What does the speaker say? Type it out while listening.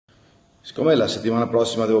Siccome la settimana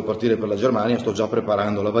prossima devo partire per la Germania, sto già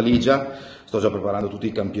preparando la valigia, sto già preparando tutti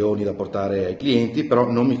i campioni da portare ai clienti, però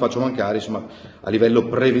non mi faccio mancare, insomma, a livello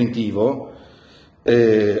preventivo,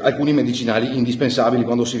 alcuni medicinali indispensabili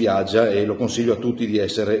quando si viaggia, e lo consiglio a tutti di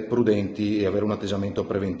essere prudenti e avere un atteggiamento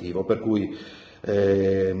preventivo, per cui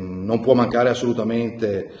non può mancare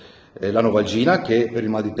assolutamente la Novalgina, che per il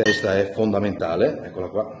mal di testa è fondamentale. Eccola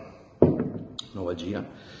qua,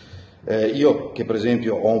 Novalgina. Io che per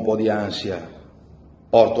esempio ho un po' di ansia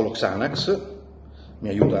porto lo Xanax, mi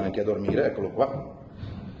aiuta anche a dormire, eccolo qua.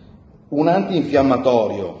 Un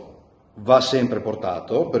antinfiammatorio va sempre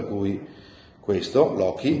portato, per cui questo,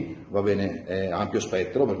 l'Oki, va bene, è ampio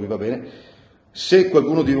spettro, per cui va bene. Se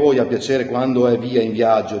qualcuno di voi ha piacere quando è via in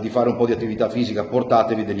viaggio di fare un po' di attività fisica,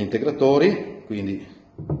 portatevi degli integratori, quindi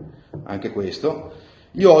anche questo.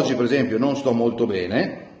 Io oggi per esempio non sto molto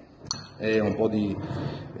bene, è un po' di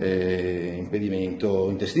impedimento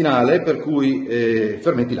intestinale, per cui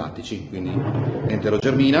fermenti lattici, quindi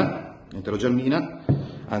enterogermina,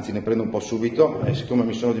 anzi ne prendo un po' subito, e siccome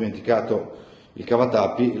mi sono dimenticato il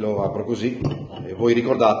cavatappi lo apro così, e voi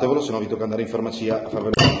ricordatevelo, se no vi tocca andare in farmacia a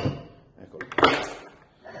farvelo.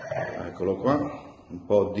 Eccolo qua, un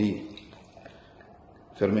po' di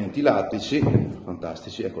fermenti lattici,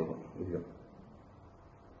 fantastici, eccolo qua.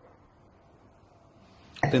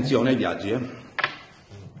 Attenzione ai viaggi,